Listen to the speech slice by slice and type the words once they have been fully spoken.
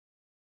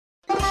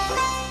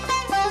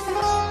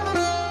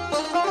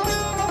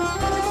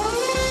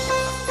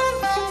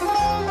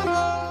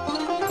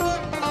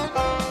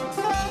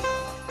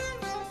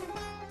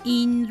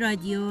این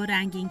رادیو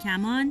رنگین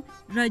کمان،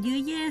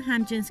 رادیوی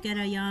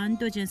همجنسگرایان،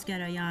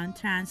 دوجنسگرایان،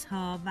 ترنس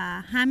ها و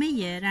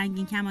همه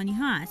رنگین کمانی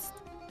ها است.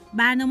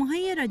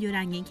 برنامه‌های رادیو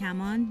رنگین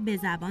کمان به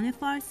زبان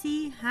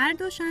فارسی هر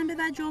دوشنبه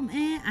و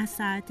جمعه از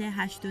ساعت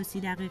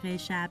 8:30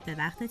 شب به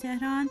وقت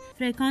تهران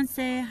فرکانس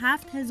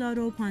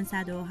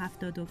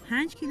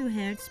 7575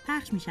 کیلوهرتز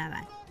پخش می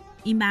شود.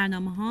 این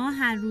برنامه‌ها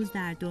هر روز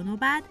در 2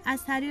 نوبت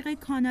از طریق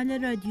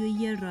کانال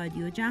رادیویی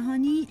رادیو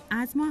جهانی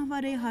از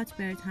ماهواره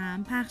هاتبرد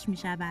هم پخش می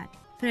شود.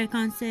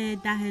 فرکانس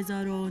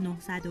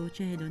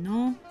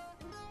 10949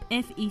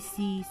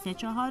 FEC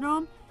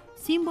 34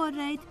 سیمبل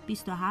ریت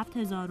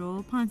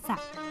 27500.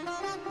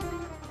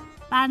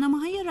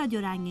 برنامه‌های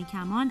رادیو رنگین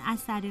کمان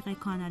از طریق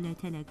کانال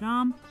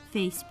تلگرام،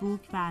 فیسبوک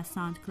و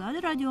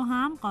ساندکلاود رادیو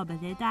هم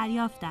قابل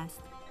دریافت است.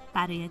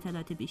 برای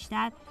اطلاعات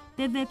بیشتر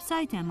به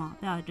وبسایت ما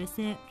به آدرس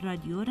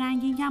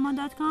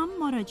radioranginkman.com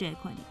مراجعه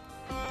کنید.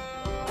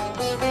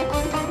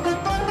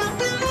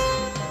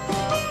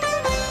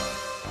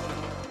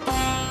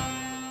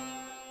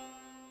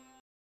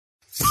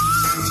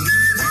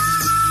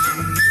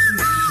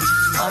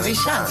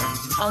 آویشن،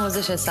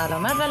 آموزش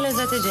سلامت و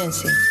لذت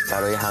جنسی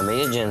برای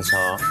همه جنس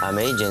ها،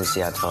 همه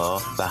جنسیت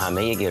ها و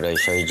همه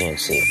گرایش های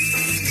جنسی.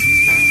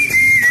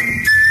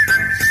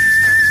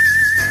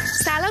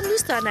 سلام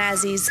دوستان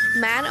عزیز،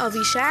 من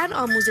آویشن،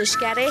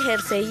 آموزشگر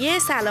حرفه‌ای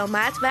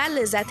سلامت و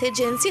لذت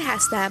جنسی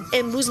هستم.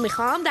 امروز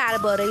میخوام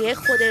درباره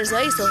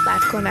خودارضایی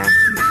صحبت کنم.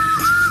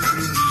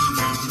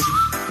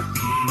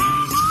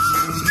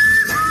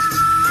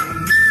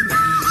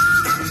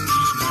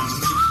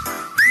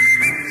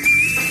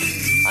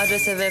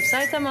 آدرس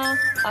وبسایت ما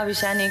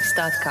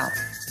avishanx.com.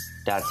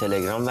 در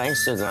تلگرام و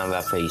اینستاگرام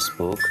و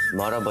فیسبوک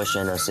ما را با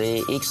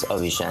شناسه X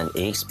آویشن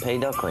X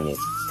پیدا کنید.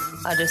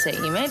 آدرس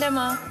ایمیل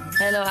ما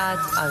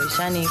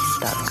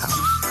hello@avishanx.com.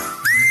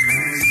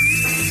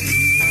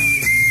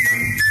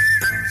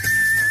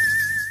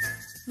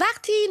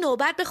 وقتی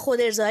نوبت به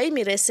خودارضایی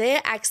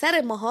میرسه،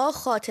 اکثر ماها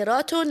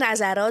خاطرات و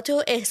نظرات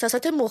و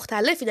احساسات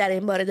مختلفی در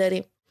این باره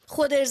داریم.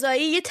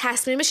 خودارضایی یه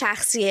تصمیم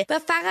شخصیه و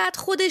فقط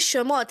خود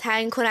شما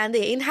تعیین کننده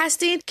این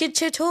هستین که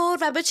چطور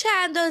و به چه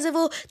اندازه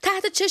و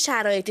تحت چه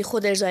شرایطی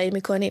خودارضایی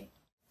میکنید.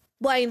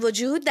 با این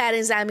وجود در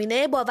این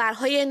زمینه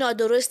باورهای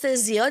نادرست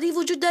زیادی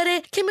وجود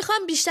داره که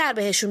میخوام بیشتر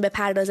بهشون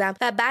بپردازم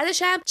و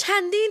بعدش هم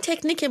چندین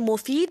تکنیک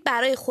مفید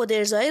برای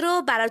خودارضایی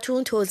رو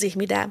براتون توضیح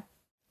میدم.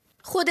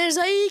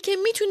 خودارضایی که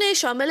میتونه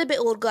شامل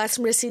به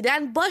ارگاسم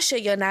رسیدن باشه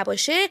یا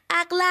نباشه،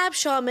 اغلب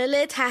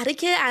شامل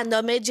تحریک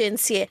اندام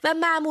جنسیه و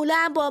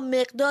معمولا با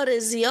مقدار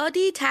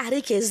زیادی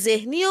تحریک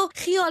ذهنی و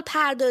خیال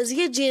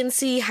پردازی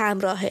جنسی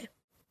همراهه.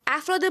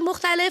 افراد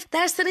مختلف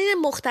در سنین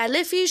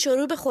مختلفی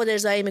شروع به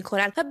خودارضایی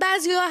میکنن و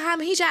بعضیا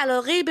هم هیچ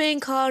علاقه‌ای به این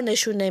کار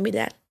نشون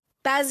نمیدن.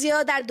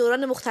 بعضیا در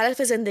دوران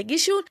مختلف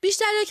زندگیشون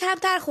بیشتر یا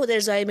کمتر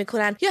خودارضایی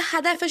میکنن یا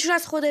هدفشون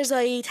از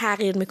خودارضایی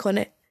تغییر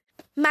میکنه.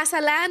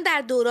 مثلا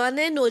در دوران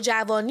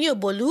نوجوانی و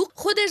بلوغ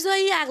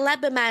خودارضایی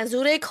اغلب به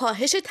منظور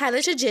کاهش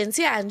تنش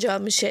جنسی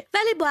انجام میشه،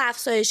 ولی با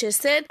افزایش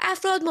سن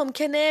افراد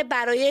ممکنه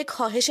برای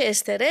کاهش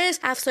استرس،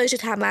 افزایش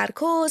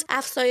تمرکز،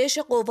 افزایش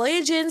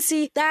قوای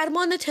جنسی،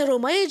 درمان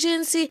ترومای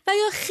جنسی و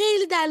یا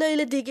خیلی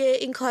دلایل دیگه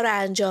این کار رو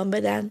انجام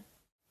بدن.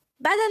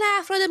 بدن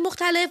افراد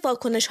مختلف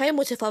واکنش‌های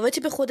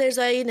متفاوتی به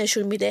خودارضایی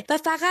نشون میده و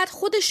فقط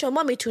خود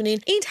شما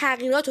میتونین این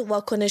تغییرات و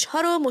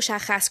واکنش‌ها رو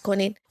مشخص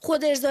کنین.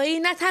 خودارضایی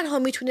نه تنها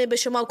میتونه به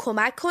شما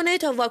کمک کنه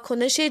تا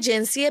واکنش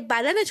جنسی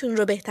بدنتون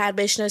رو بهتر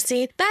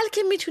بشناسین،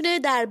 بلکه میتونه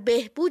در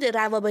بهبود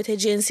روابط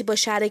جنسی با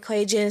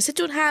شریک‌های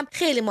جنسیتون هم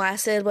خیلی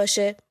مؤثر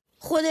باشه.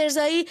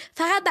 خودارضایی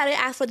فقط برای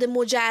افراد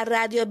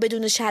مجرد یا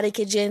بدون شریک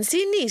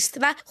جنسی نیست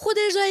و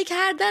خودارضایی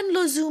کردن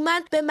لزوماً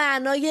به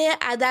معنای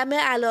عدم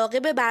علاقه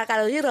به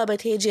برقراری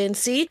رابطه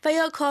جنسی و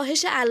یا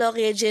کاهش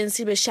علاقه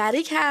جنسی به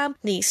شریک هم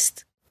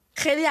نیست.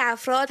 خیلی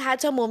افراد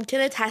حتی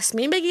ممکنه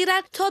تصمیم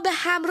بگیرن تا به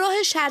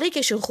همراه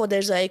شریکشون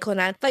خودارضایی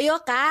کنن و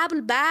یا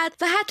قبل، بعد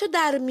و حتی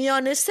در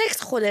میان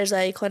سکس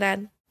خودارضایی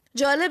کنن.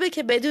 جالبه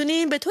که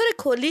بدونین به طور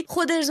کلی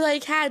خودارضایی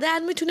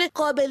کردن میتونه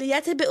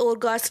قابلیت به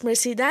ارگاسم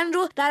رسیدن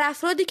رو در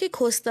افرادی که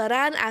کس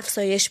دارن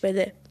افزایش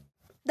بده.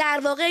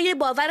 در واقع یه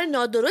باور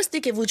نادرستی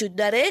که وجود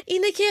داره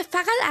اینه که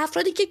فقط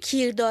افرادی که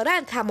کیر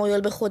دارن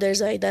تمایل به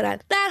خودارضایی دارن،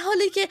 در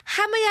حالی که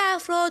همه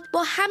افراد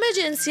با همه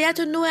جنسیت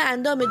و نوع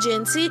اندام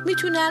جنسی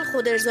میتونن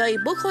خودارضایی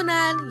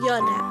بکنن یا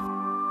نه.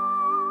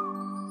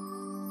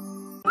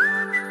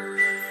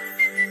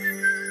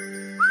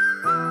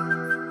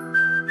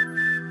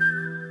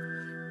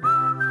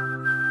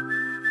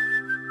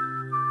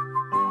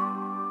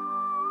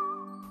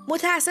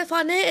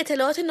 متاسفانه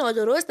اطلاعات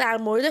نادرست در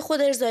مورد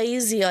خودارضایی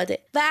زیاده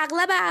و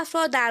اغلب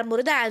افراد در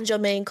مورد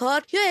انجام این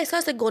کار یا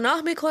احساس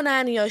گناه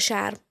میکنن یا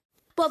شرم.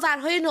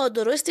 باورهای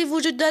نادرستی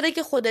وجود داره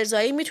که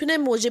خودارضایی میتونه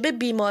موجب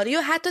بیماری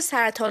و حتی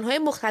سرطانهای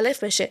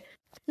مختلف بشه.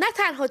 نه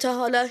تنها تا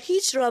حالا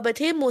هیچ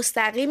رابطه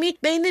مستقیمی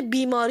بین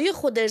بیماری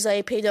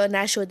خودارضایی پیدا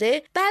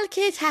نشده،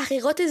 بلکه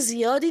تحقیقات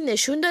زیادی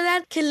نشون دادن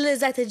که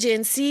لذت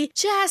جنسی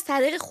چه از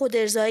طریق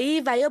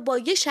خودارضایی و یا با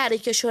یه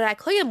شریک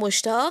شرکای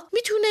مشتاق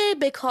میتونه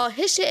به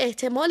کاهش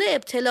احتمال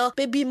ابتلا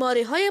به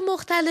بیماری‌های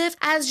مختلف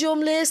از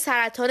جمله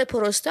سرطان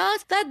پروستات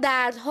و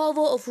دردها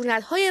و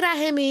عفونت‌های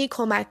رحمی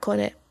کمک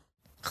کنه.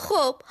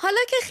 خب حالا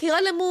که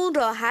خیالمون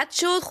راحت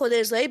شد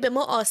خودارضایی به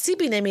ما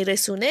آسیبی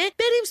نمیرسونه،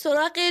 بریم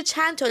سراغ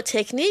چند تا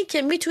تکنیک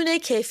که میتونه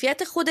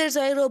کیفیت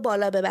خودارضایی رو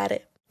بالا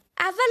ببره.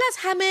 اول از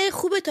همه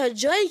خوبه تا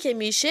جایی که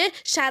میشه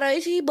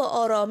شرایطی با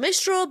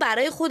آرامش رو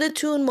برای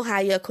خودتون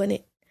مهیا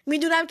کنید.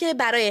 میدونم که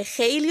برای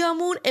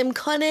خیلیامون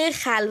امکان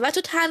خلوت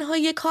و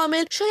تنهایی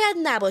کامل شاید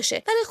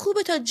نباشه، ولی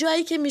خوبه تا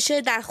جایی که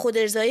میشه در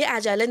خودارضایی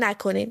عجله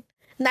نکنین.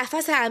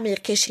 نفس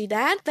عمیق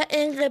کشیدن و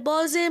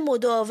انقباض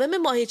مداوم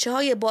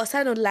ماهیچه‌های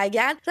باسن و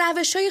لگن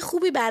روش‌های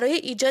خوبی برای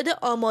ایجاد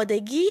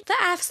آمادگی و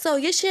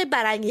افزایش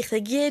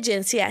برانگیختگی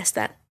جنسی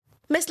هستند.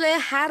 مثل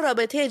هر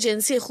رابطه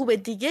جنسی خوب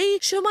دیگه‌ای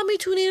شما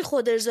میتونین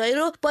خودارضایی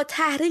رو با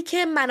تحریک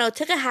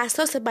مناطق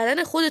حساس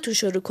بدن خودتون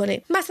شروع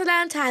کنین.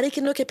 مثلا تحریک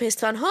نوک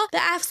پستان‌ها به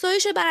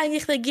افزایش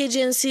برانگیختگی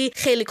جنسی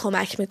خیلی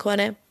کمک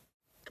میکنه.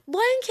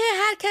 با اینکه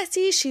هر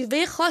کسی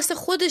شیوه خاص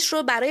خودش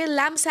رو برای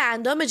لمس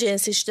اندام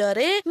جنسیش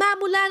داره،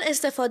 معمولاً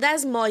استفاده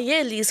از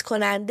مایع لیز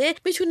کننده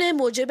میتونه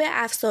موجب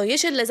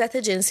افزایش لذت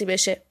جنسی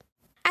بشه.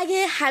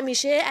 اگه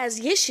همیشه از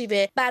یه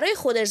شیوه برای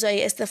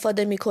خودارضایی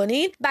استفاده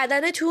میکنین،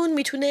 بدنتون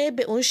میتونه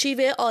به اون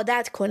شیوه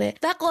عادت کنه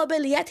و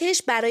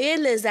قابلیتش برای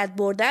لذت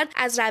بردن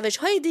از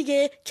روش‌های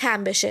دیگه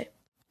کم بشه.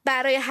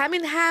 برای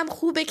همین هم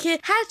خوبه که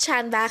هر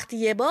چند وقت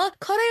یه بار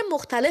کارهای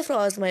مختلف رو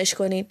آزمایش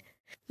کنین.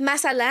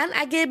 مثلا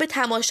اگه به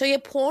تماشای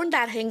پورن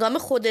در هنگام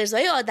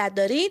خودارضایی عادت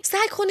دارین،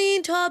 سعی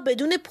کنین تا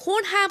بدون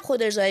پورن هم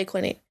خودارضایی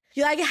کنین.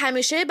 یا اگه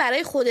همیشه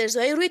برای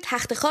خودارضایی روی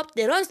تخت خواب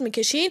دراز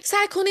میکشین،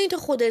 سعی کنین تا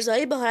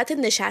خودارضایی به حالت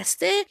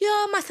نشسته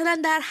یا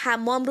مثلا در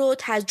حمام رو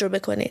تجربه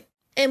کنین.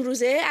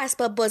 امروزه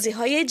اسباب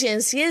بازی‌های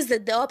جنسی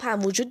ضد آب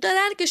هم وجود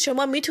دارن که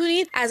شما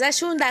میتونین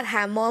ازشون در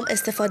حمام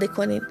استفاده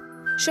کنین.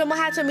 شما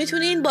حتی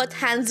میتونین با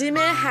تنظیم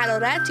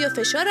حرارت یا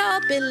فشار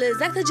آب به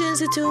لذت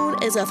جنسیتون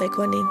اضافه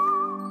کنین.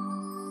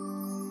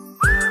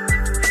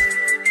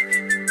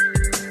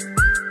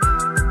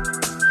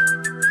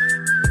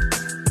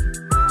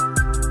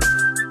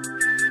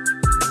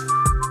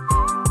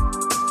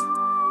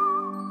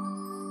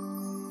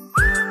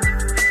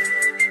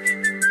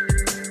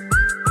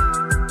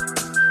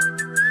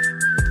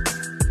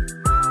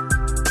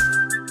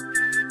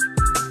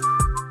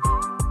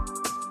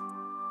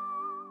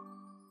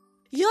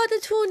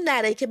 یادتون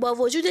نره که با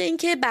وجود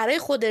اینکه برای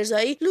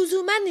خودارضایی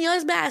لزوما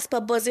نیاز به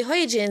اسباب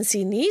بازی‌های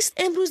جنسی نیست،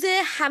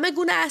 امروزه همه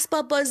گونه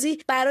اسباب بازی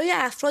برای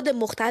افراد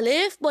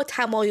مختلف با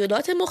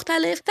تمایلات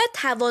مختلف و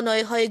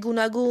توانایی‌های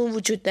گوناگون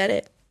وجود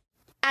داره.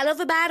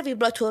 علاوه بر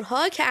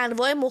ویبراتورها که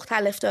انواع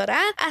مختلف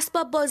دارن،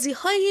 اسباب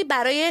بازی‌هایی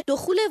برای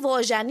دخول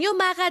واژنی و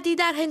مقعدی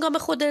در هنگام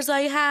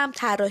خودارضایی هم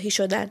طراحی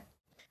شدن.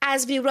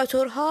 از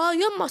ویبراتورها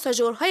یا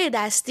ماساژورهای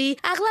دستی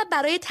اغلب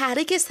برای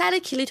تحریک سر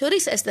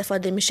کلیتوریس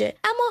استفاده میشه،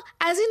 اما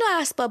از این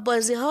نوع اسباب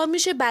بازی‌ها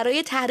میشه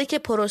برای تحریک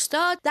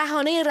پروستات،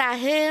 دهانه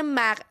رحم،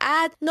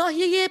 مقعد،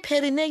 ناحیه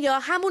پرینه یا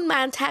همون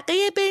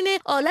منطقه بین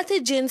آلت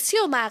جنسی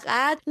و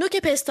مقعد، نوک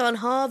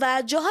پستان‌ها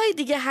و جاهای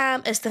دیگه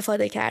هم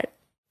استفاده کرد.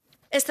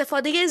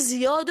 استفاده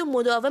زیاد و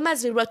مداوم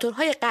از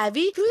ویبراتورهای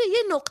قوی روی یه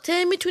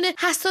نقطه میتونه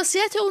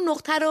حساسیت اون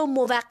نقطه رو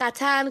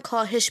موقتاً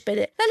کاهش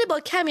بده، ولی با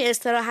کمی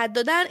استراحت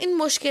دادن این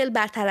مشکل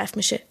برطرف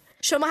میشه.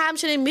 شما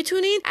همچنین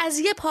میتونین از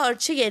یه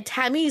پارچه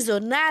تمیز و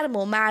نرم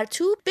و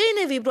مرطوب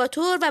بین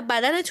ویبراتور و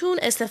بدنتون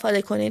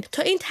استفاده کنین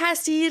تا این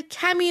تاثیر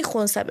کمی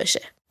خنثی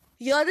بشه.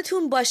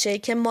 یادتون باشه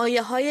که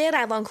مایع‌های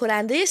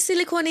روانکننده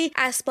سیلیکونی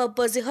اسباب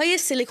بازی‌های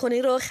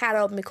سیلیکونی رو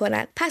خراب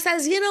میکنن. پس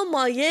از یه نوع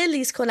مایع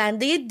لیز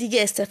کننده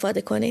دیگه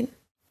استفاده کنین.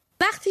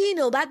 وقتی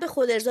نوبت به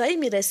خودارضایی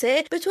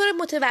میرسه، به طور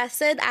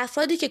متوسط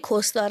افرادی که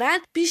کس دارن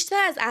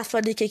بیشتر از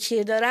افرادی که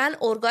کیر دارن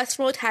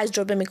ارگاسم رو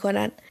تجربه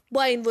میکنن.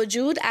 با این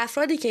وجود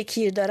افرادی که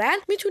کیر دارن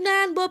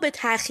میتونن با به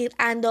تأخیر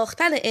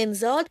انداختن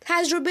انزال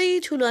تجربه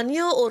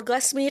طولانی و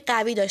ارگاسمی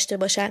قوی داشته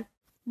باشن.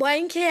 با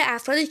اینکه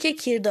افرادی که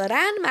کیر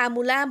دارن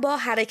معمولاً با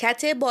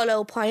حرکت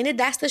بالا و پایین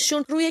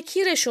دستشون روی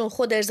کیرشون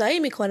خودارضایی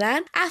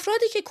میکنن،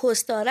 افرادی که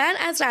کس دارن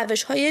از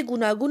روش‌های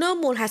گوناگون و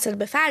منحصر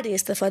به فردی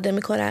استفاده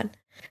میکنن.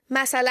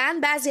 مثلا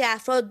بعضی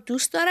افراد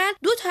دوست دارن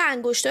 2 تا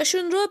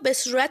انگشتاشون رو به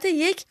صورت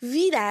یک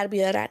وی در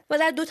بیارن و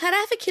در 2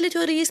 طرف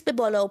کلیتوریس به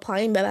بالا و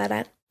پایین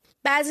ببرن.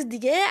 بعضی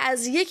دیگه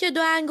از 1 یا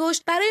 2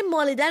 انگشت برای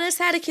مالیدن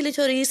سر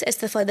کلیتوریس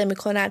استفاده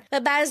میکنن و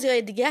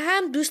بعضی‌های دیگه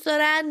هم دوست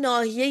دارن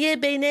ناحیه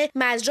بین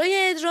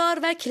مجرای ادرار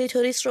و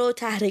کلیتوریس رو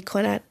تحریک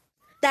کنن.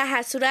 در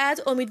هر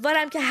صورت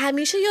امیدوارم که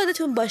همیشه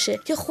یادتون باشه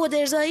که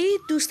خودارضایی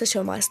دوست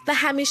شماست و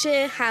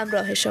همیشه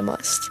همراه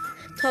شماست.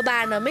 تا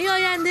برنامه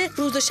آینده،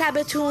 روز و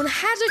شبتون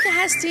هر جا که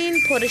هستین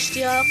پر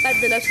اشتیاق و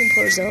دلاتون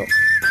پر ذوق.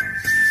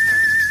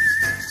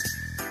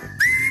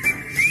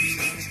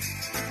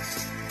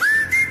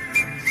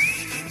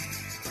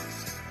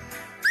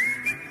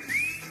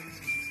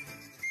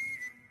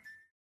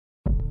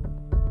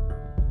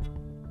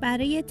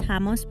 برای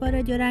تماس با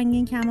رادیو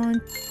رنگین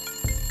کمان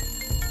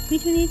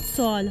میتونید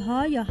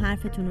سوالها یا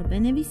حرفتون رو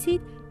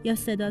بنویسید یا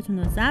صداتون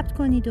رو ضبط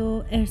کنید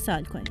و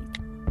ارسال کنید.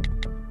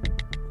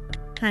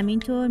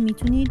 همینطور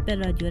میتونید به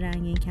رادیو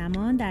رنگین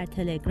کمان در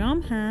تلگرام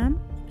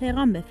هم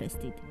پیغام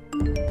بفرستید.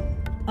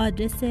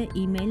 آدرس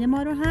ایمیل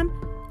ما رو هم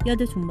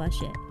یادتون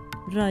باشه: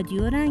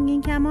 رادیو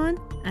رنگین کمان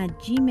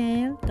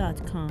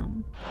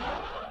 @gmail.com.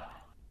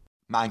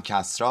 من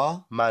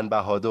کسرا. من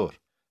بهادر.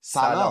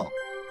 سلام.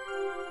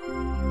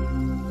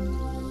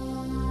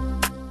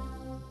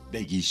 به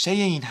گیشه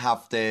این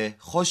هفته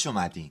خوش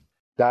اومدین.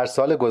 در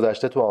سال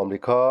گذشته تو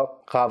آمریکا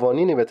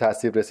قوانینی به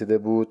تصویب رسیده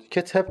بود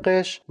که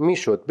طبقش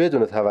میشد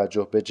بدون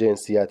توجه به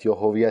جنسیت یا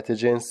هویت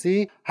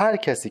جنسی هر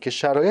کسی که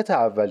شرایط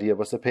اولیه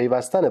واسه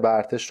پیوستن به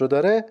ارتش رو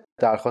داره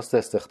درخواست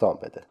استخدام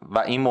بده. و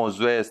این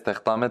موضوع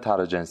استخدام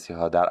تراجنسی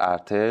ها در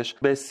ارتش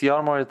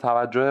بسیار مورد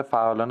توجه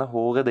فعالان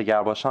حقوق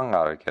دگرباشان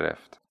قرار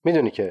گرفت.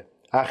 میدونی که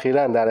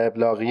اخیراً در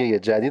ابلاغیه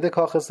جدید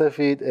کاخ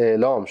سفید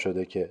اعلام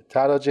شده که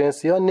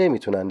تراجنسی ها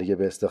نمیتونن دیگه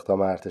به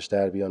استخدام ارتش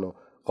در بیان و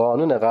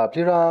قانون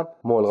قبلی رو هم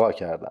ملغا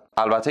کردن.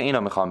 البته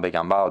اینو میخوام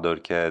بگم بهادر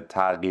که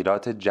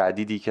تغییرات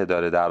جدیدی که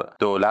داره در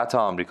دولت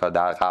آمریکا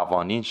در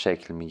قوانین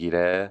شکل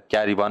میگیره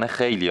گریبان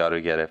خیلی‌ها رو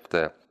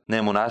گرفته.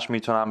 نمونهش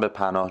میتونم به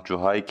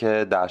پناهجوهایی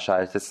که در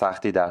شرایط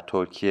سختی در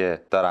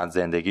ترکیه دارن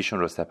زندگیشون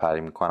رو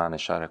سپری میکنن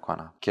اشاره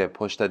کنم که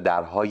پشت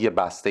درهای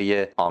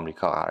بسته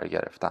آمریکا قرار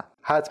گرفتن.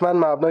 حتما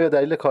مبنا یا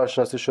دلیل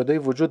کارشناسی شده‌ای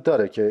وجود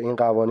داره که این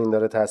قوانین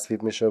داره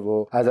تصویب میشه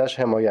و ازش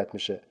حمایت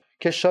میشه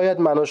که شاید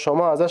من و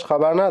شما ازش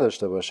خبر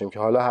نداشته باشیم که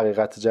حالا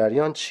حقیقت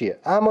جریان چیه.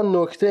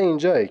 اما نکته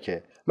اینجایه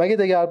که مگه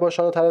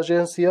دگرباشان و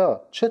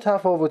تراجنسی‌ها چه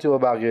تفاوتی با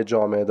بقیه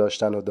جامعه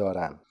داشتن و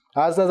دارن؟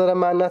 از نظر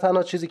من نه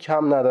تنها چیزی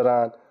کم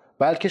ندارن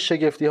بلکه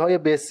شگفتی‌های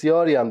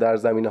بسیاری هم در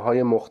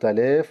زمینه‌های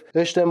مختلف،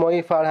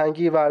 اجتماعی،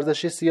 فرهنگی،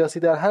 ورزشی، سیاسی،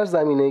 در هر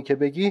زمینه‌ای که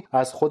بگی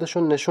از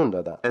خودشون نشون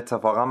دادن.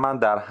 اتفاقا من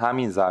در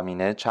همین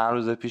زمینه چند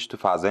روز پیش تو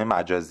فضای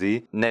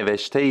مجازی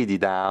نوشته‌ای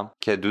دیدم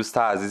که دوست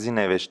عزیزی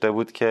نوشته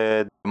بود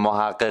که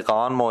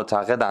محققان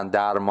معتقدن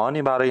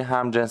درمانی برای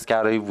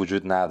همجنسگرایی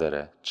وجود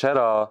نداره.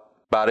 چرا؟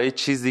 برای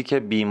چیزی که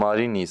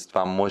بیماری نیست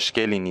و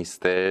مشکلی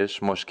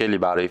نیستش، مشکلی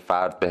برای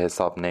فرد به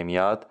حساب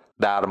نمیاد،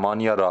 درمان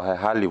یا راه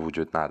حلی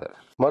وجود نداره.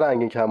 ما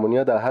رنگین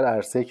کمونی‌ها در هر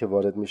عرصه‌ای که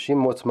وارد میشیم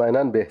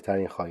مطمئناً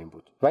بهترین خواهیم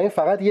بود و این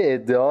فقط یه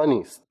ادعا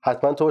نیست.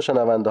 حتما تو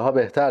شنونده ها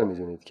بهتر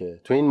میدونید که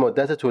تو این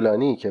مدت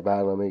طولانی که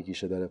برنامه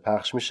گیشه داره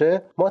پخش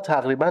میشه ما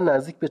تقریبا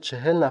نزدیک به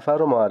 40 نفر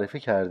رو معرفی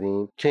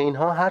کردیم که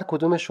اینها هر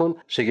کدومشون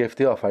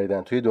شگفتی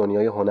آفریدن توی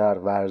دنیای هنر،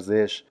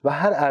 ورزش و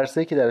هر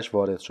عرصه‌ای که درش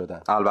وارد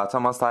شدن. البته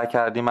ما سعی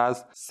کردیم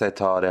از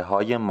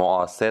ستاره‌های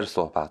معاصر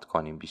صحبت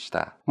کنیم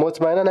بیشتر.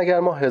 مطمئناً اگر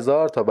ما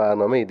 1000 تا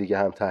برنامه دیگه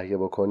هم تهیه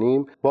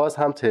بکنیم باز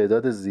هم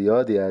تعداد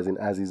زیادی از این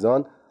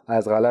عزیزان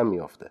از قلم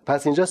میافته.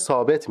 پس اینجا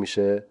ثابت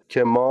میشه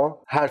که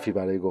ما حرفی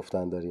برای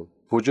گفتن داریم،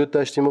 وجود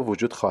داشتیم و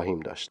وجود خواهیم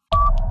داشت.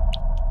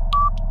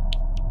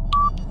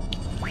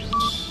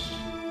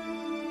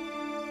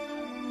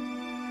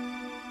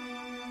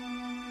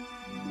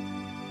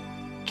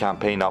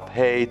 کمپین آف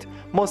هیت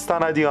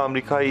مستندی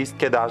آمریکایی است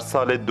که در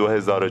سال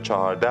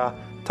 2014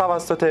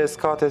 توسط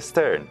اسکات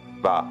استرن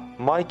و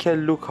مایکل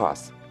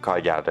لوکاس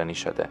کارگردانی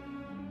شده.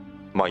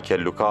 مایکل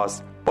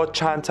لوکاس با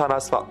چند تن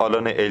از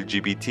فعالان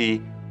LGBT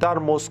در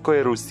مسکو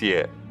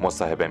روسیه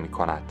مصاحبه می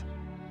کند.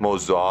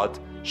 موضوعات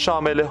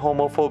شامل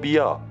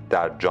هوموفوبیا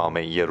در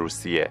جامعه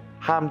روسیه،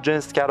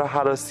 همجنسگرا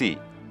هراسی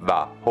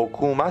و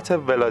حکومت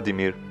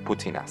ولادیمیر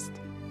پوتین است.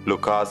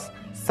 لوکاس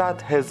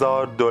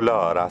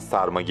 $100,000 از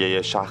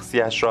سرمایه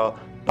شخصیش را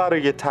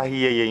برای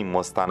تهیه این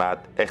مستند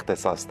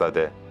اختصاص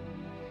داده.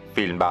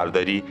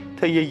 فیلمبرداری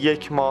طی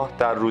 1 ماه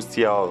در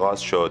روسیه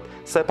آغاز شد،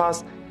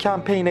 سپس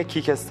کمپین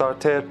کیک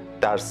استارتر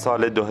در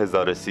سال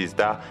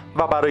 2013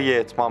 و برای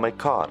اتمام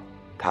کار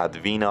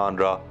تدوین آن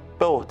را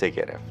به عهده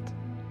گرفت.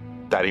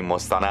 در این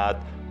مستند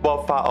با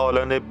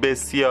فعالان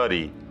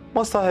بسیاری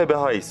مصاحبه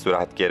هایی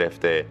صورت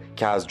گرفته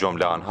که از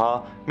جمله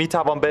آنها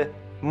میتوان به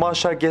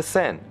ماشا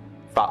گسن،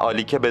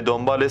 فعالی که به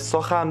دنبال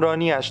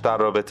سخنرانیش در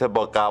رابطه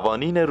با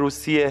قوانین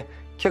روسیه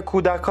که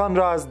کودکان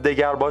را از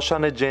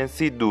دگرباشان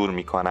جنسی دور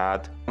می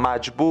کند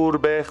مجبور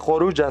به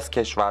خروج از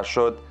کشور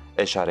شد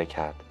اشاره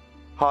کرد.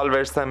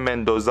 هالورسن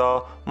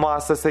مندوزا،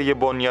 مؤسسه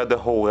بنیاد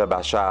حقوق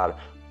بشر،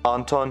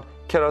 آنتون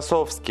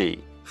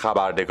کراسوفسکی،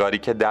 خبرنگاری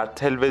که در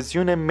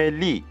تلویزیون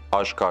ملی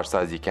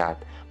آشکارسازی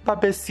کرد و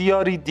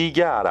بسیاری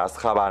دیگر از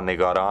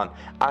خبرنگاران،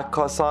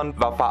 عکاسان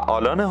و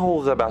فعالان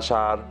حقوق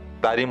بشر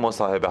در این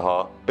مصاحبه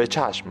ها به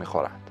چشم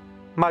می‌خورند.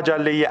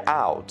 مجله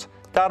اوت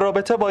در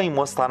رابطه با این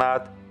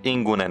مستند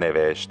این گونه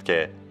نوشت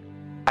که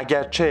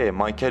اگرچه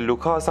مایکل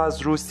لوکاس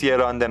از روسیه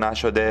رانده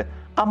نشده،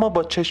 اما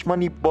با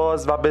چشمانی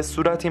باز و به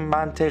صورتی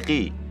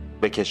منطقی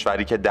به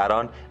کشوری که در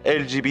آن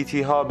LGBT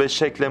ها به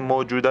شکل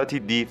موجوداتی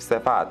دیو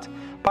صفت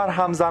بر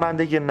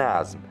همزننده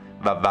نظم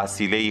و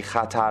وسیله‌ای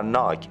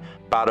خطرناک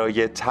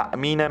برای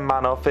تأمین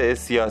منافع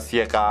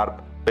سیاسی غرب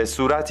به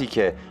صورتی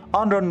که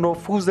آن را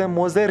نفوذ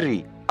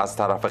مضری از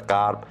طرف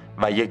غرب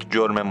و یک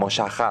جرم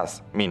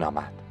مشخص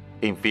می‌نامد.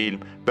 این فیلم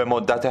به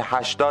مدت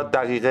 80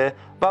 دقیقه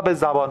و به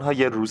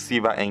زبانهای روسی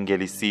و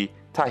انگلیسی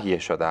تهیه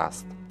شده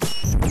است.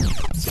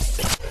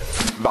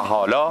 و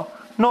حالا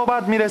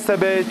نوبت میرسه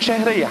به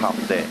چهره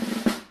هفته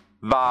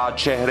و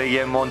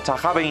چهره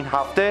منتخب این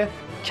هفته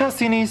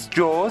کسی نیست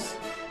جز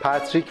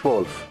پاتریک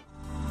ولف.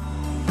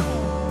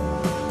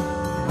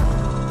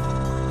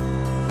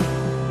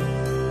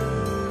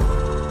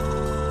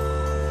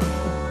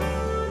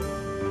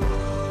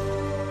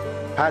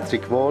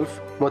 پاتریک ولف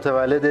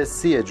متولد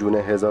 30 جون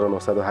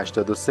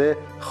 1983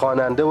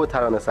 خواننده و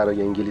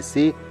ترانه‌سرای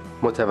انگلیسی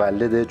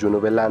متولد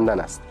جنوب لندن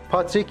است.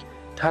 پاتریک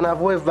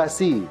تنوع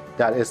وسیعی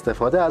در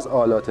استفاده از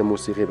آلات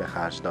موسیقی به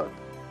خرج داد.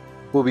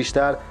 او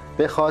بیشتر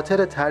به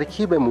خاطر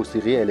ترکیب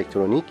موسیقی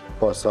الکترونیک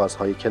با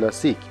سازهای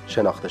کلاسیک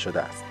شناخته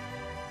شده است.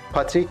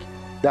 پاتریک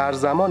در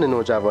زمان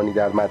نوجوانی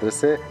در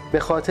مدرسه به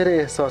خاطر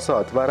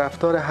احساسات و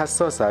رفتار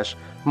حساسش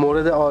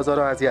مورد آزار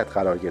و اذیت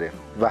قرار گرفت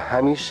و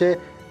همیشه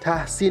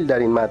تحصیل در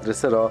این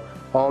مدرسه را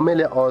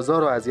عامل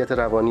آزار و اذیت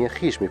روانی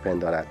خیش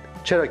می‌پندارد،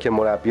 چرا که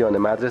مربیان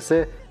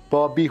مدرسه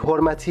با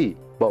بی‌حرمتی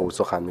با او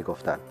سخن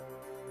می‌گفتند.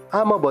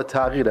 اما با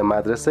تغییر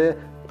مدرسه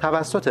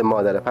توسط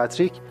مادر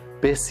پاتریک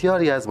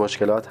بسیاری از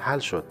مشکلات حل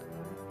شد.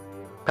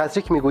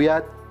 پاتریک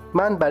میگوید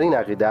من بر این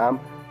عقیده‌ام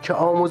که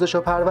آموزش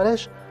و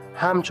پرورش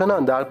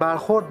همچنان در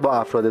برخورد با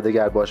افراد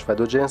دگرباش و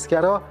دو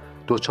جنسگرا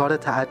دچار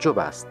تعجب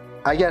است.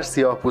 اگر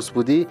سیاه‌پوست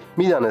بودی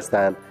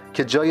می‌دانستند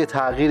که جای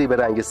تغییری به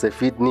رنگ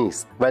سفید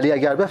نیست، ولی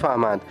اگر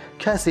بفهمند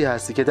کسی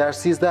هستی که در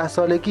 13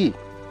 سالگی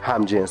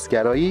هم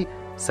جنسگرایی،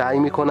 سعی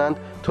می‌کنند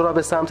تو را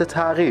به سمت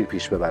تغییر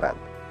پیش ببرند.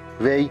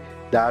 وی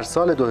در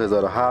سال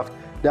 2007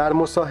 در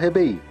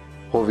مصاحبه‌ای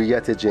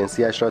هویت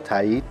جنسیش را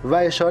تایید و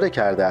اشاره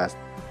کرده است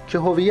که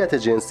هویت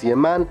جنسی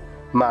من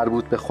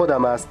مربوط به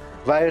خودم است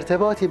و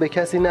ارتباطی به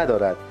کسی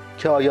ندارد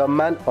که آیا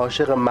من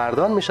عاشق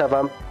مردان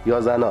میشوم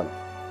یا زنان.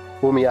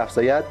 او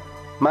می‌افزاید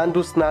من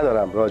دوست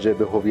ندارم راجع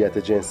به هویت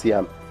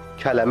جنسیم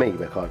کلمه‌ای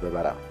به کار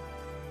ببرم.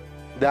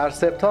 در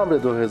سپتامبر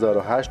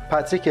 2008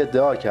 پاتریک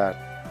ادعا کرد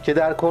که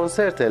در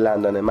کنسرت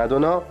لندن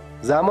مدونا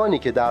زمانی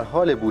که در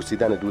حال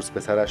بوسیدن دوست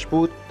پسرش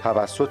بود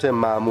توسط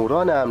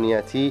ماموران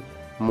امنیتی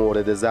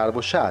مورد ضرب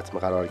و شتم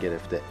قرار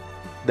گرفته.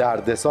 در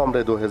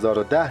دسامبر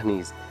 2010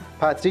 نیز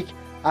پاتریک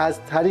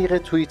از طریق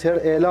توییتر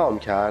اعلام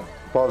کرد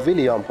با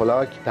ویلیام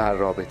پولاک در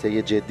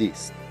رابطه جدی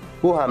است.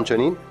 او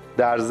همچنین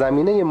در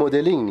زمینه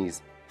مدلینگ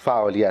نیز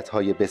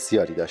فعالیت‌های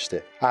بسیاری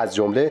داشته، از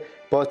جمله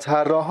با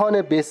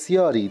طراحان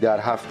بسیاری در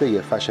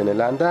هفته فشن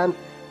لندن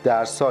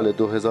در سال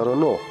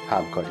 2009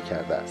 همکاری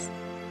کرده است.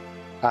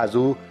 از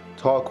او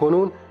تا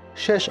کنون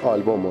 6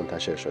 آلبوم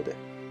منتشر شده.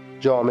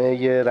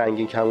 جامعه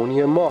رنگین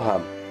کمونی ما هم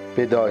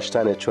به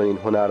داشتن چنین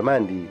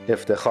هنرمندی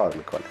افتخار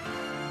میکنه.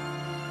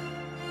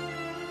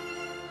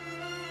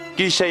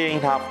 گیشه این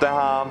هفته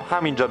هم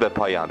همینجا به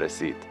پایان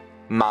رسید.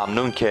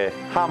 ممنون که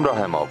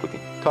همراه ما بودیم.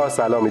 تا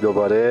سلامی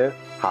دوباره.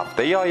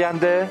 هفته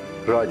آینده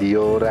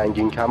رادیو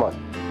رنگین کمان.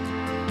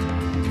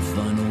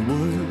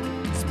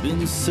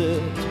 Been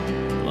set,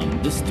 long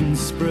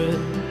distance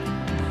spread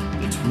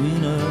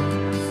between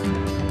us.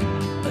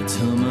 I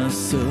tell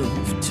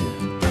myself to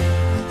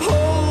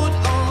hold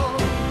on,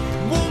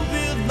 won't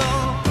be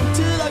long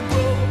till I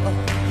grow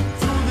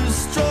through this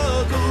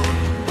struggle.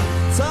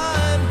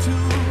 Time to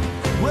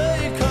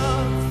wake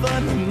up,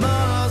 find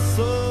my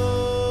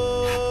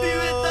soul. Happy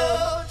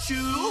without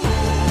you,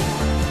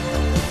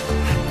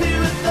 happy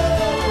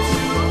without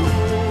you,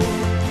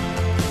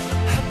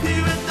 happy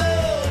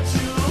without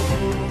you.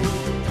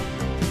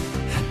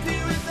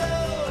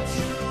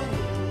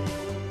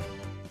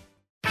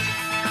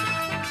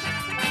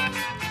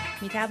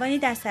 می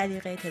توانید از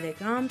طریق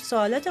تلگرام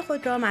سوالات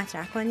خود را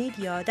مطرح کنید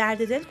یا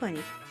درد دل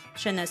کنید.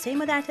 شناسه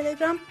ما در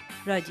تلگرام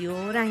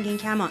رادیو رنگین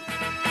کمان.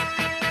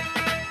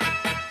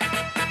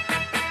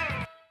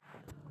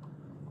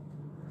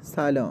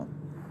 سلام،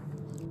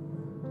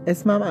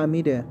 اسمم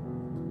امیره.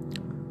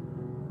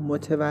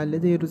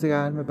 متولد یه روز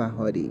گرم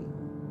بهاری،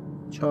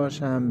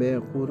 چهارشنبه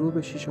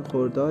غروب 6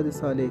 خرداد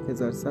سال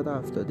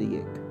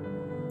 1171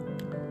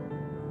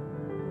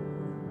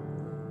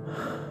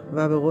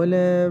 و به قول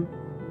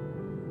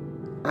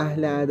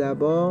اهل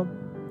ادبا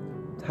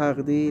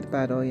تقدیر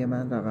برای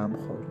من رقم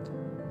خورد.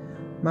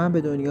 من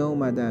به دنیا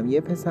اومدم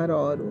یه پسر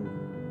آروم،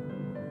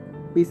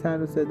 بی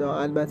سر و صدا.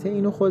 البته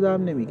اینو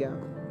خودم نمیگم،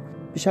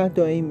 بیشتر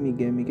دایم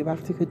میگه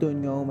وقتی که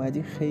دنیا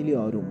اومدی خیلی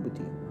آروم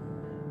بودی.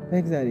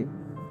 بگذاریم.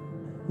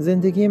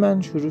 زندگی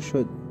من شروع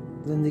شد،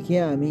 زندگی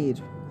امیر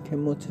که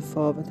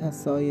متفاوت از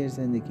سایر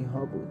زندگی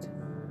ها بود.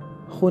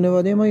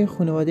 خانواده ما یه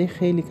خانواده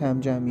خیلی کم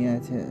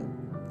جمعیته،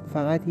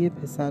 فقط یه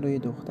پسر و یه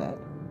دختر.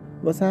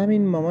 واسه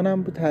همین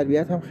مامانم بود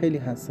تربیتم خیلی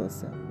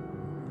حساسه.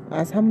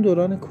 از همون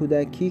دوران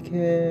کودکی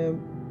که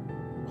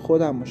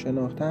خودم رو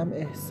شناختم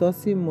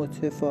احساسی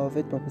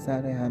متفاوت با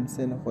پسرهای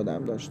همسن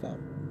خودم داشتم.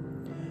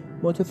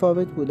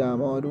 متفاوت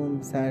بودم،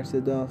 آروم،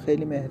 سرصدا،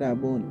 خیلی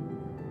مهربون.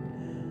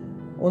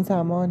 اون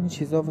زمان این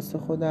چیزا واسه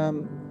خودم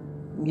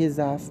یه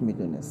ضعف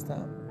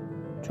میدونستم،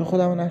 چون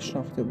خودم رو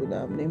نشناخته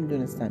بودم،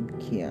 نمیدونستم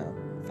کیم،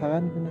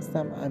 فقط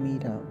میدونستم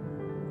امیرم.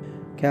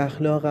 که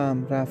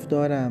اخلاقم،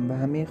 رفتارم و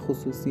همه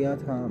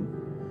خصوصیاتم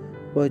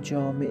با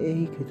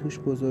جامعه‌ای که توش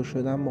بزرگ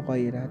شدم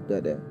مغایرت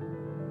داره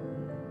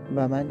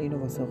و من اینو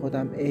واسه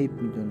خودم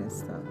عیب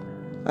میدونستم.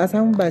 از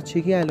همون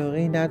بچگی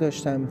علاقه‌ای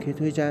نداشتم که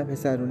توی جمع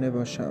پسرونه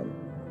باشم.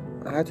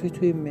 حتی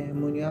توی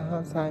مهمونی‌ها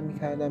هم سعی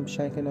می‌کردم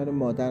بیشتر کنار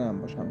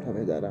مادرم باشم تا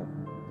پدرم.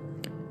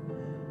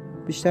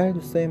 بیشتر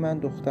دوستای من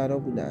دخترها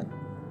بودن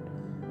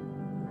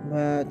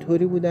و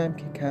طوری بودم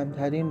که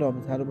کمترین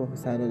رابطه رو با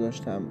پسرها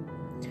داشتم.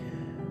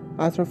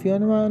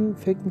 اطرافیان من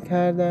فکر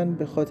می‌کردن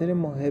به خاطر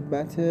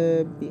محبت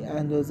بی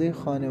اندازه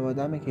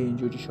خانواده‌مه که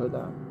اینجوری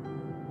شدم.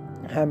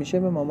 همیشه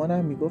به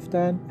مامانم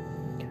میگفتن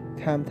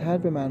کمتر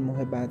به من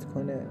محبت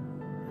کنه،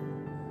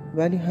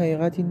 ولی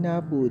حقیقتی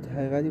نبود.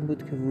 حقیقت این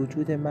بود که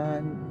وجود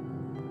من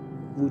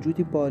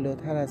وجودی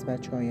بالاتر از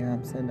بچه‌های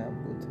همسنم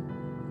بود.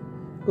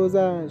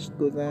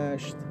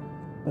 گذشت.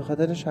 به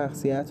خاطر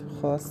شخصیت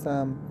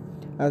خاصم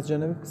از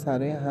جانب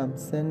پسرای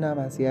همسنم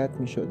اذیت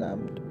می‌شدم.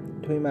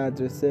 توی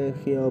مدرسه،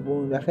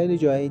 خیابون و خیلی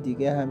جاهای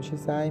دیگه همیشه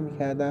سعی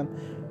می‌کردم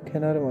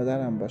کنار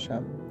مادرم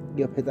باشم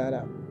یا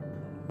پدرم.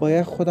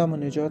 باید خودم رو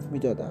نجات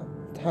میدادم.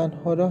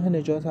 تنها راه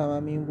نجاتم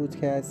هم این بود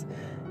که از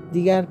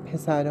دیگر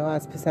پسرها،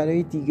 از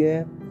پسرهای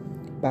دیگه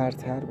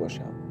برتر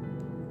باشم،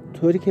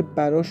 طوری که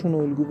براشون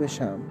الگو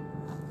بشم.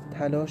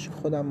 تلاش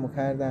خودم رو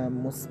کردم،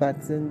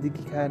 مثبت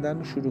زندگی کردن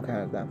رو شروع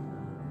کردم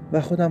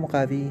و خودم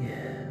قوی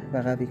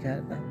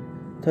کردم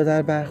تا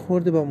در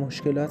برخورد با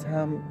مشکلات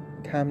هم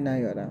کم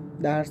نیارم.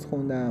 درس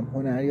خوندم،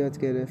 هنر یاد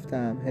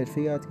گرفتم،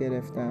 حرفه یاد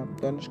گرفتم،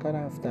 دانشگاه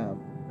رفتم،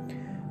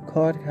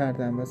 کار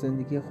کردم و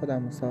زندگی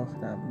خودم رو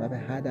ساختم و به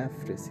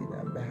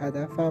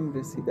هدفم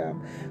رسیدم،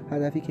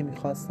 هدفی که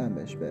میخواستم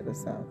بهش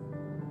برسم.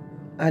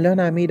 الان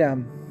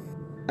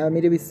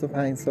امیر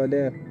 25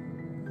 ساله،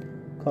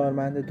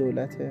 کارمند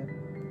دولته،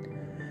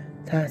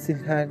 تحصیل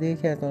کرده،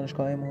 یکی از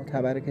دانشگاه‌های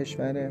معتبر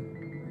کشوره،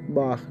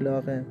 با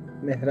اخلاق،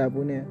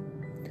 مهربونه،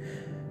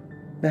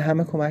 به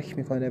همه کمک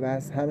میکنه و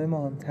از همه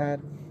مهمتر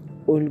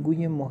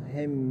الگوی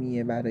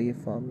مهمیه برای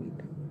فامیل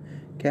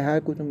که هر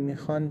کدوم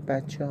میخوان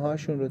بچه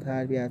هاشون رو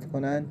تربیت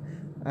کنن،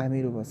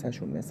 امیر رو واسه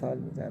شون مثال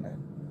میزنن.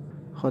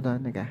 خدا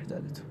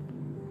نگهدارتون.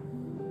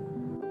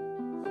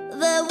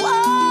 There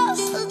was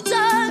a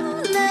time,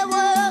 there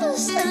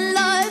was a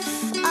life,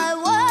 I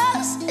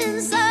was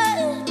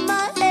inside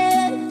my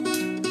head,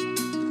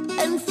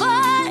 and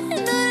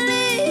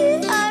finally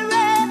I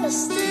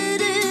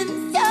rested in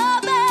your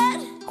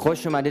bed.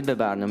 خوش اومدید به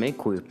برنامه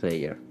کوی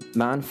پلیر.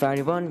 من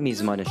فریوان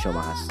میزبان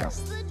شما هستم.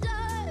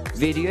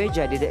 ویدیوی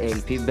جدید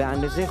LP به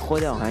اندازه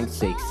خود آهنگ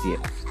سکسیه.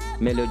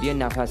 ملودی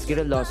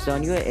نفسگیر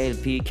لاستانی و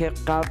LP که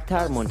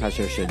قبلتر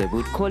منتشر شده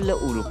بود کل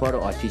اروپا رو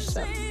آتیش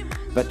زد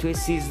و توی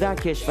 13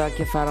 کشور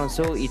که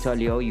فرانسه و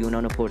ایتالیا و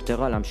یونان و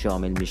پرتغال هم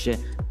شامل میشه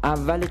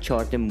اول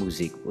چارت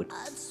موزیک بود.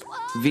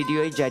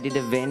 ویدیوی جدید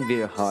When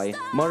We're High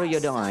ما رو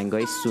یاد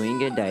آهنگای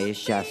سوینگ دهه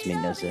 60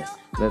 میندازه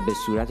و به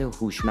صورت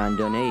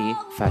هوشمندانه‌ای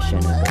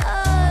فشنه.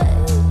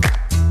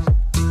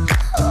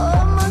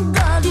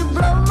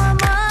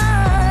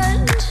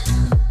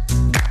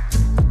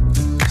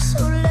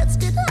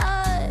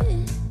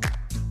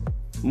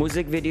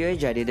 موزیک ویدیوی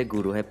جدید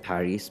گروه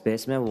پاریس به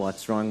اسم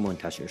What's Wrong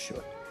منتشر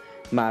شد.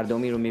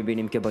 مردمی رو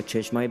میبینیم که با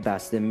چشمای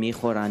بسته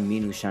میخورن،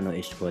 مینوشن و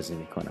عشق بازی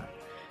میکنن.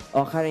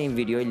 آخر این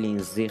ویدیو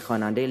لینزی،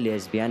 خواننده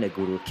لزبیان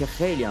گروه که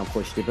خیلی هم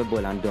خوشتیپ،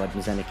 بلند داد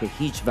میزنه که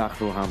هیچ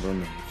وقت رو هم رو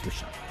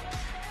نمیفروشن.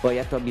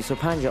 باید تا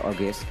 25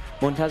 آگوست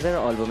منتظر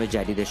آلبوم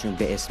جدیدشون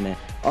به اسم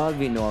All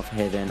We Know of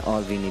Heaven,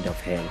 All We Need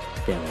of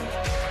Hell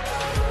بمونید.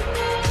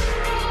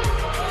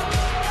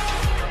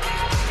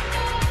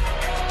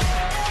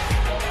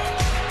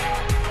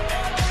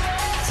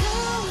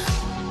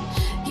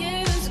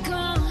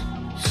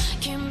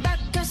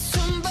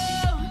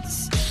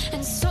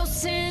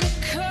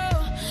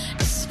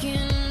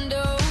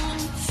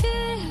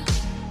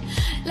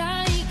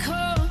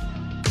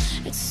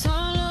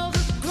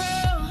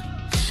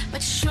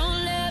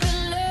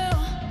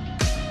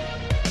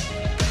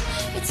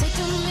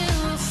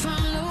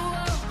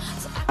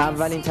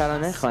 اولین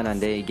ترانه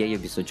خواننده گی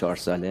 24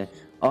 ساله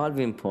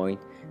آلوین پوینت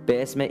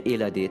به اسم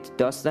ایلادیت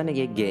داستان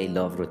یک گی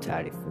لاو رو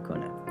تعریف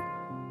میکنه.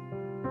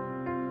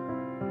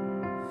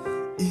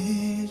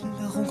 Il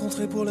l'a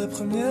rencontré pour la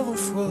première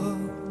fois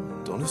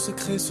dans le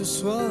secret ce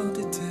soir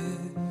d'été,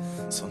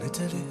 s'en est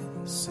allé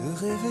se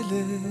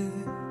révéler.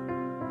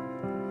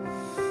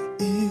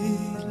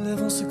 Il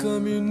avance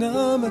comme une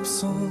âme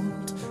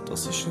absente dans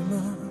ces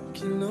chemins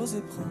qu'il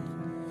n'osait prendre.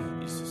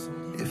 Il se sent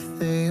If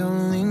they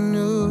only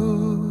knew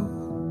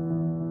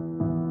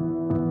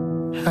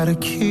how to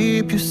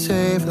keep you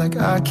safe like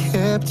I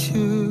kept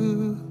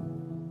you.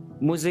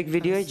 موزیک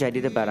ویدیوی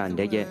جدید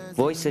برنده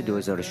وایس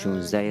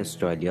 2016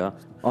 استرالیا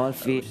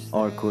آلفی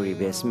آرکوری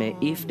به اسم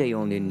If They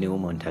Only Knew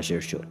منتشر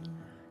شد.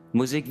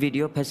 موزیک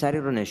ویدیو پسری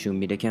رو نشون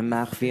میده که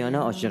مخفیانه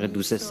عاشق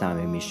دوست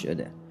صمیمی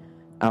شده،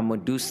 اما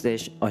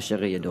دوستش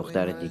عاشق یه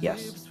دختر دیگه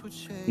است.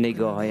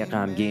 نگاه‌های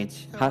غمگین،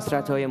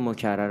 حسرت‌های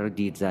مکرر و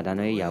دید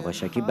زدن‌های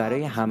یواشکی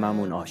برای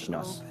هممون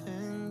آشناست.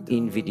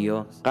 این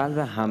ویدیو قلب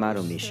همه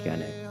رو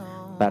میشکنه.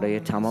 برای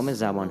تمام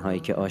زمان‌هایی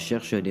که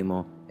عاشق شدیم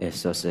و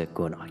احساس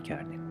گناه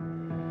کردیم.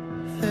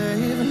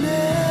 They've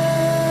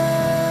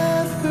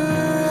never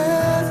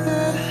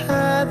ever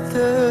had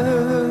the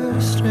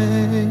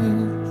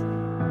strength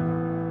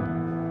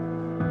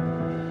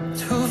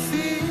to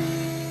feel.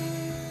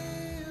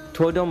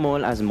 تودو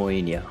مول از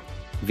موینیا.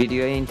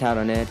 ویدیوی این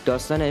ترانه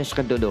داستان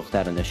عشق دو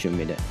دختر رو نشون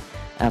میده،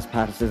 از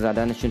پرسه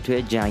زدنشون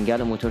توی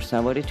جنگل و موتور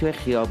سواری توی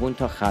خیابون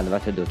تا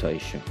خلوت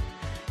دوتایشون.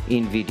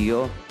 این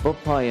ویدیو با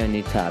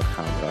پایانی تلخ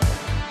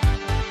همراهه.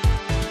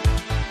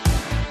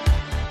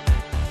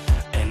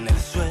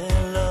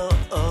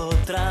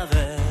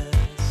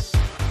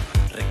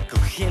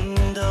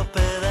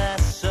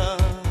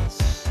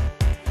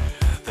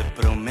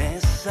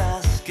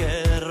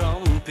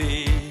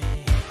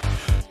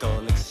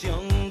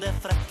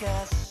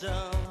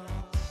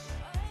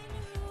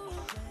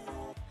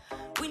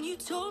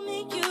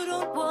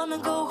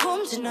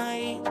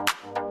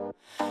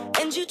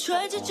 And you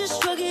tried to just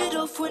shrug it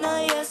off when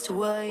I asked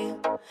why.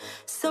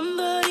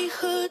 Somebody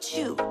hurt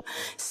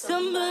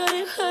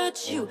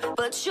you,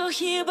 but you're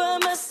here by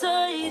my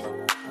side.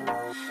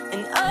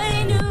 And I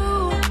knew,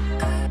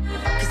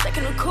 'cause I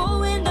can recall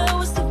when I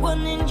was the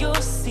one in your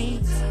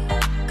seat.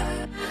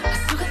 I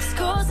still got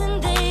scars and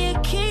they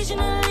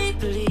occasionally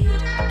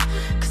bleed.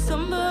 'Cause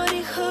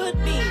somebody hurt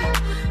me,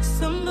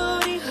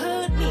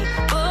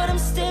 but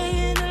I'm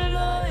staying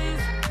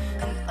alive.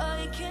 And I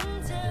can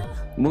tell.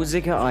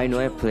 موزیک I Know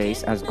a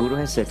Place از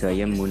گروه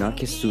ستایی مونا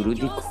که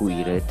سرودی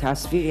کویره،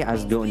 تصویری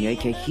از دنیایی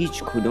که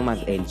هیچ کدوم از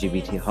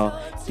LGBT ها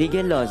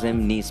دیگه لازم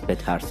نیست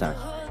بترسن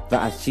و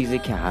از چیزی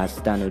که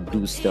هستن و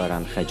دوست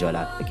دارن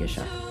خجالت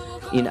بکشن.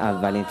 این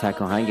اولین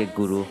تک آهنگ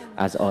گروه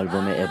از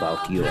آلبوم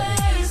About You.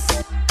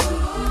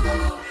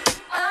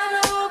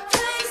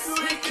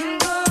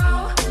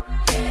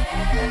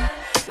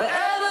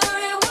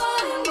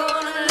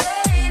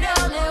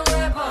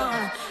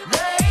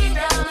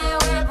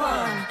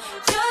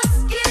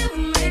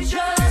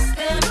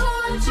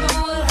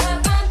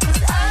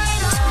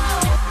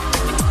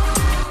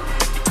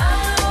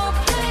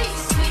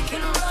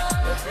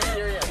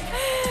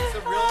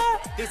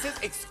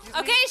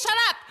 Okay, shut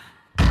up.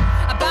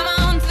 I buy my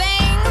own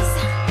things.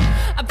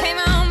 I pay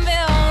my own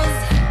bills.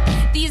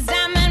 These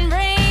diamond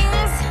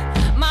rings,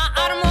 my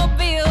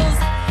automobiles,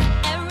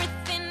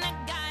 everything I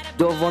got.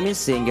 دومین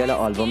سینگل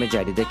آلبوم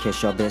جدید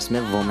کشا به اسم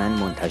وومن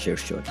منتشر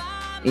شد.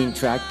 این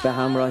ترک به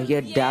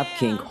همراهی دب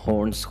کینگ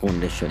هورنز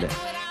خونده شده.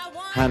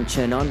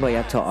 همچنان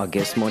باید تا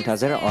آگوست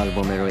منتظر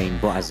آلبوم روین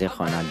با از این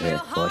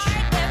خواننده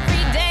باشید.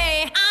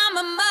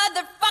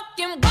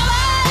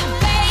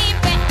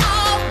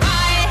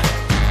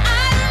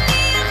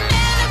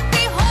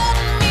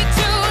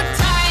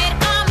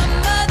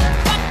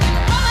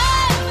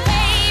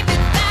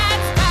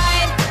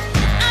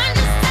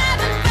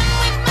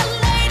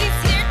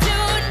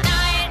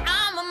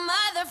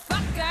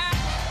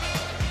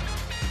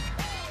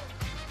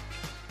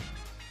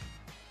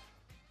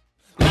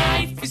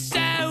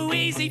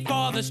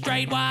 For the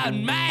straight white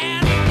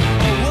man,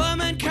 a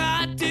woman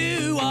can't do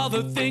all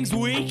the things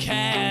we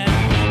can.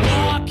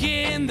 Walk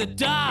in the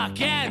dark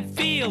and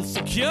feel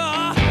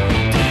secure.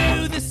 Do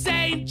the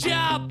same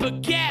job but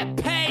get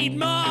paid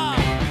more.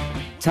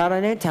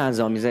 ترانه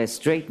طنزآمیز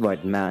Straight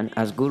White Man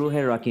از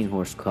گروه راکین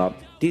هورس کاب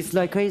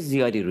دیسلایک های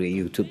زیادی روی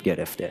یوتیوب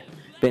گرفته.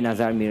 به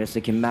نظر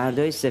میرسه که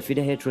مردای سفید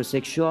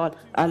هتروسکشوال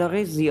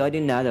علاقه زیادی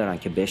ندارن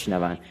که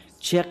بشنون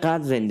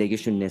چقدر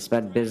زندگیشون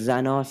نسبت به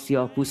زنها،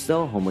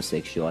 سیاه‌پوستا و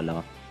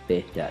هموسکشوالا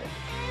بهتره.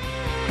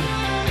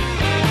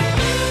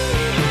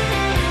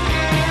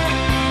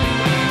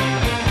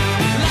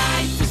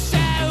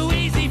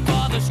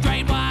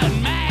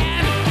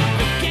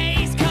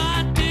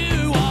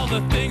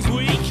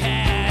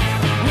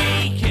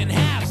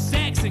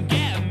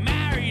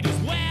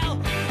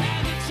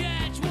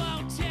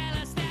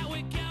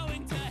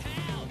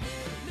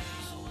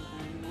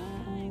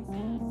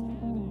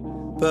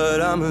 But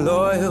I'm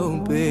loyal,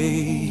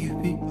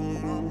 baby.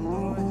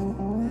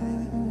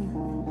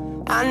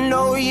 I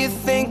know you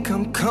think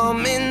I'm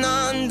coming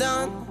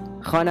undone.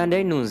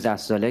 خواننده 19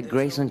 ساله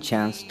گریسون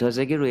چانس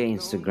تازگی روی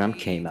اینستاگرام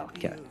کیم اوت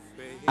کرد.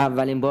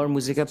 اولین بار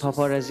موزیک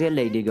پاپارازی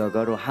لیدی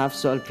گاگا رو 7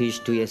 سال پیش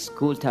توی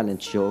اسکول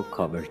تالنت شو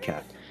کاور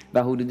کرد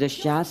و حدود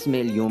 60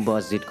 میلیون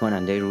بازدید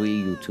کننده روی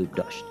یوتیوب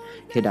داشت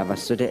که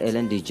توسط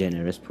الن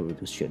دیجنرس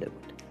پرودوس شده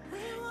بود.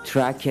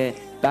 ترک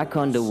Back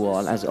on the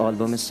Wall از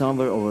آلبوم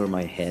Somewhere Over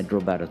My Head رو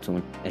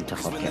براتون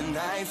انتخاب کردم.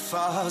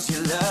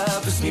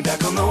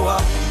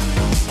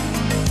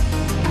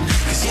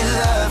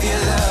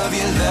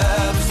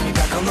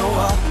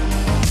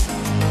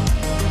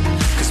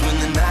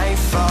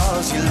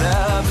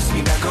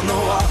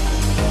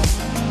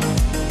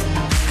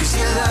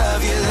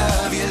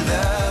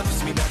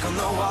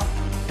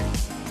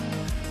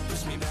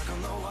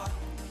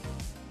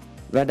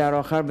 و در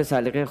آخر به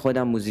سلیقه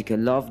خودم موزیک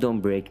Love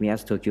Don't Break Me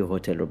از توکیو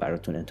هتل رو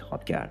براتون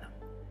انتخاب کردم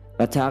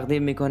و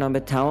تقدیم میکنم به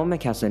تمام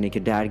کسانی که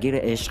درگیر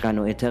عشقن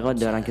و اعتقاد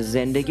دارن که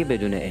زندگی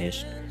بدون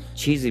عشق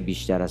چیزی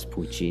بیشتر از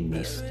پوچی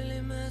نیست.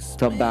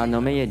 تا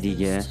برنامه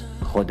دیگه،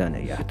 خدا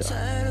نگهدار.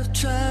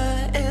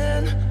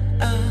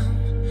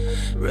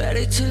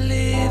 ready to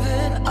leave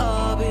it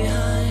all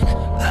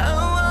behind.